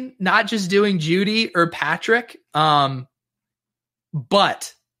brain, not just doing Judy or Patrick. But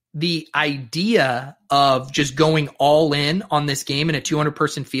the idea of just going all in on this game in a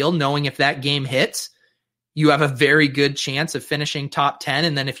 200-person field, knowing if that game hits, you have a very good chance of finishing top 10.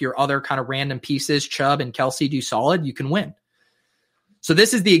 And then if your other kind of random pieces, Chubb and Kelsey, do solid, you can win. So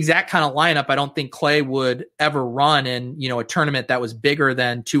this is the exact kind of lineup I don't think Clay would ever run in, a tournament that was bigger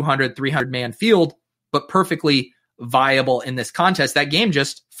than 200, 300-man field, but perfectly viable in this contest. That game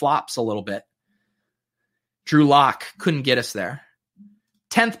just flops a little bit. Drew Lock couldn't get us there.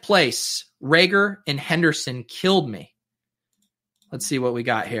 10th place, Rager and Henderson killed me. Let's see what we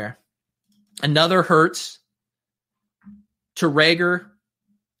got here. Another Hurts to Rager.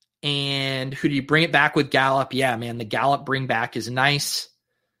 And who do you bring it back with Gallup? Yeah, man, the Gallup bring back is nice.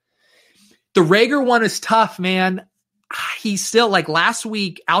 The Rager one is tough, man. He's still, like last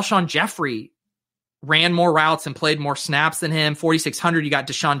week, Alshon Jeffrey ran more routes and played more snaps than him. 4,600, you got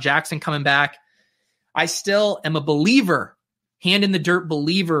Deshaun Jackson coming back. I still am a believer, hand in the dirt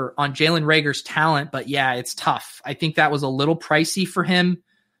believer on Jalen Rager's talent, but yeah, it's tough. I think that was a little pricey for him,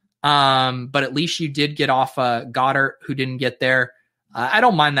 but at least you did get off Goddard, who didn't get there. I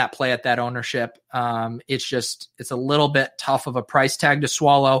don't mind that play at that ownership. It's a little bit tough of a price tag to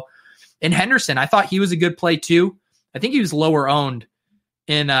swallow. And Henderson, I thought he was a good play too. I think he was lower owned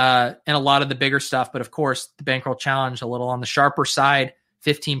in a lot of the bigger stuff, but of course the Bankroll Challenge a little on the sharper side,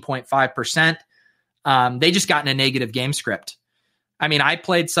 15.5%. They just got in a negative game script. I mean, I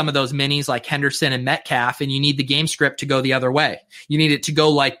played some of those minis like Henderson and Metcalf, and you need the game script to go the other way. You need it to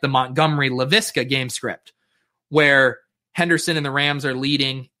go like the Montgomery LaVisca game script, where Henderson and the Rams are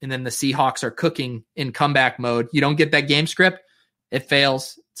leading, and then the Seahawks are cooking in comeback mode. You don't get that game script, it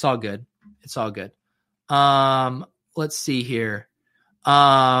fails. It's all good. Let's see here.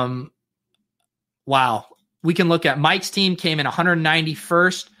 Wow. We can look at Mike's team came in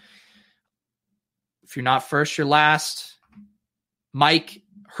 191st. If you're not first, you're last. Mike,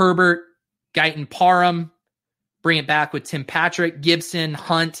 Herbert, Guyton, Parham. Bring it back with Tim Patrick, Gibson,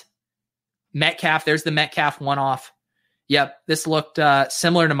 Hunt, Metcalf. There's the Metcalf one-off. Yep, this looked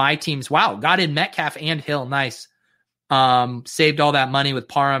similar to my team's. Wow, got in Metcalf and Hill. Nice. Saved all that money with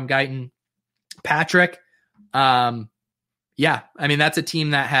Parham, Guyton, Patrick. Yeah, I mean, that's a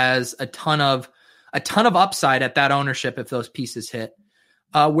team that has a ton of upside at that ownership if those pieces hit.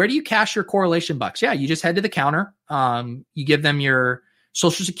 Where do you cash your correlation bucks? Yeah, you just head to the counter. You give them your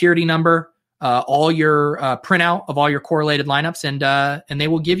social security number, all your printout of all your correlated lineups, and they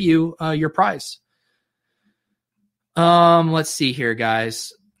will give you your prize. Let's see here,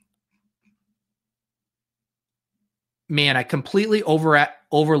 guys. Man, I completely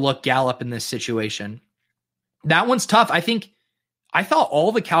overlooked Gallup in this situation. That one's tough. I thought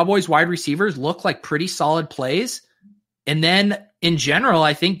all the Cowboys wide receivers look like pretty solid plays. And then in general,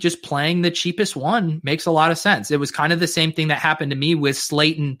 I think just playing the cheapest one makes a lot of sense. It was kind of the same thing that happened to me with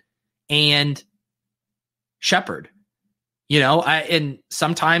Slayton and Shepard. And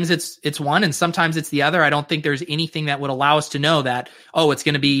sometimes it's one and sometimes it's the other. I don't think there's anything that would allow us to know that, it's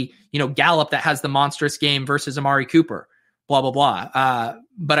going to be, Gallup that has the monstrous game versus Amari Cooper, blah, blah, blah.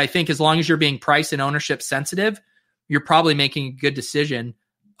 But I think as long as you're being price and ownership sensitive, you're probably making a good decision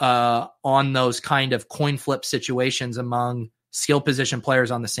on those kind of coin flip situations among skill position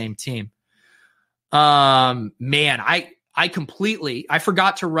players on the same team. Man, I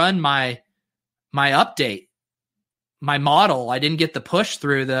forgot to run my update. my model. I didn't get the push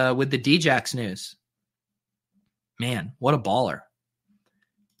through with the Djax news. Man, what a baller.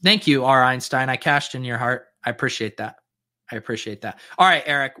 Thank you, R. Einstein. I cashed in your heart. I appreciate that. All right,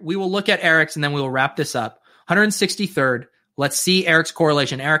 Eric. We will look at Eric's and then we will wrap this up. 163rd. Let's see Eric's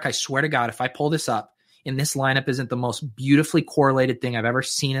correlation. Eric, I swear to God, if I pull this up and this lineup isn't the most beautifully correlated thing I've ever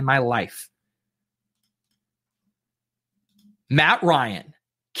seen in my life. Matt Ryan,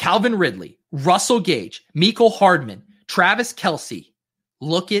 Calvin Ridley, Russell Gage, Mecole Hardman, Travis Kelce.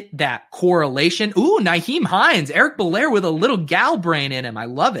 Look at that correlation. Ooh, Nyheim Hines, Eric Belair with a little gal brain in him. I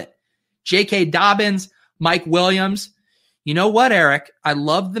love it. J.K. Dobbins, Mike Williams. You know what, Eric? I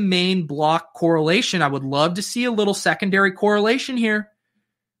love the main block correlation. I would love to see a little secondary correlation here.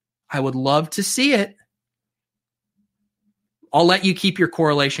 I would love to see it. I'll let you keep your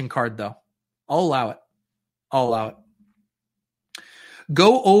correlation card, though. I'll allow it.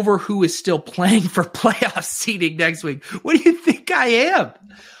 Go over who is still playing for playoff seeding next week. What do you think I am?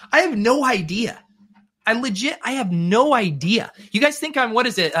 I have no idea. I have no idea. You guys think I'm,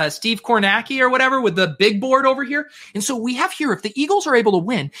 Steve Kornacki or whatever with the big board over here? And so we have here, if the Eagles are able to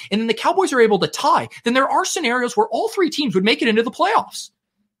win and then the Cowboys are able to tie, then there are scenarios where all three teams would make it into the playoffs.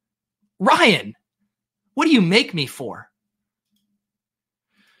 Ryan, what do you make me for?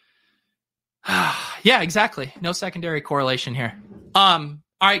 Yeah, exactly. No secondary correlation here. All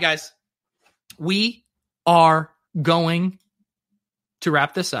right, guys, we are going to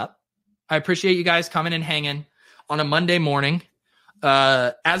wrap this up. I appreciate you guys coming and hanging on a Monday morning.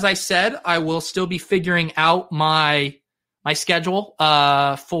 As I said, I will still be figuring out my schedule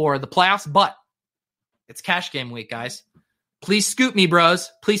for the playoffs, but it's cash game week, guys. Please scoop me,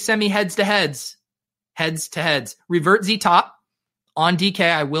 bros. Please send me heads to heads. Revert Z top on DK.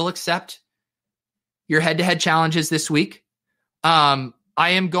 I will accept your head-to-head challenges this week. I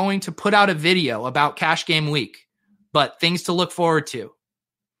am going to put out a video about cash game week, but things to look forward to.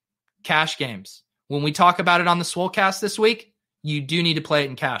 Cash games. When we talk about it on the Swolecast this week, you do need to play it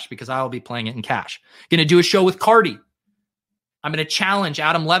in cash because I will be playing it in cash. Going to do a show with Cardi. I'm going to challenge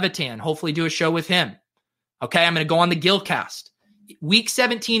Adam Levitan. Hopefully do a show with him. Okay, I'm going to go on the Gilcast. Week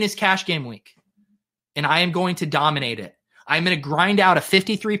 17 is cash game week, and I am going to dominate it. I'm going to grind out a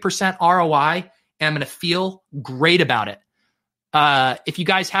 53% ROI, and I'm going to feel great about it. If you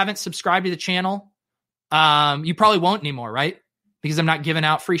guys haven't subscribed to the channel, you probably won't anymore, right? Because I'm not giving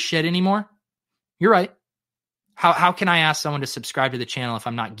out free shit anymore. You're right. How can I ask someone to subscribe to the channel if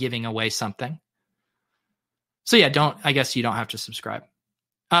I'm not giving away something? So yeah, I guess you don't have to subscribe.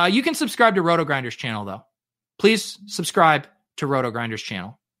 You can subscribe to Roto Grinders channel though. Please subscribe to Roto Grinders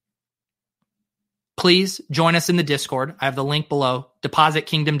channel. Please join us in the Discord. I have the link below. Deposit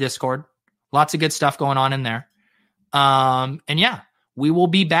Kingdom Discord. Lots of good stuff going on in there. And yeah, we will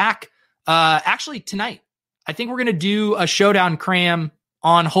be back actually tonight. I think we're going to do a showdown cram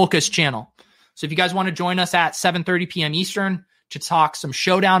on Holka's channel. So if you guys want to join us at 7:30 p.m. Eastern to talk some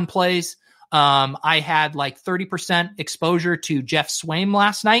showdown plays, I had like 30% exposure to Jeff Swaim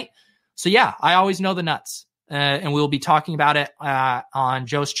last night. So yeah, I always know the nuts. And we'll be talking about it on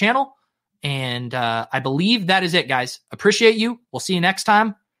Joe's channel. And I believe that is it, guys. Appreciate you. We'll see you next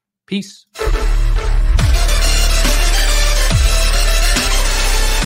time. Peace.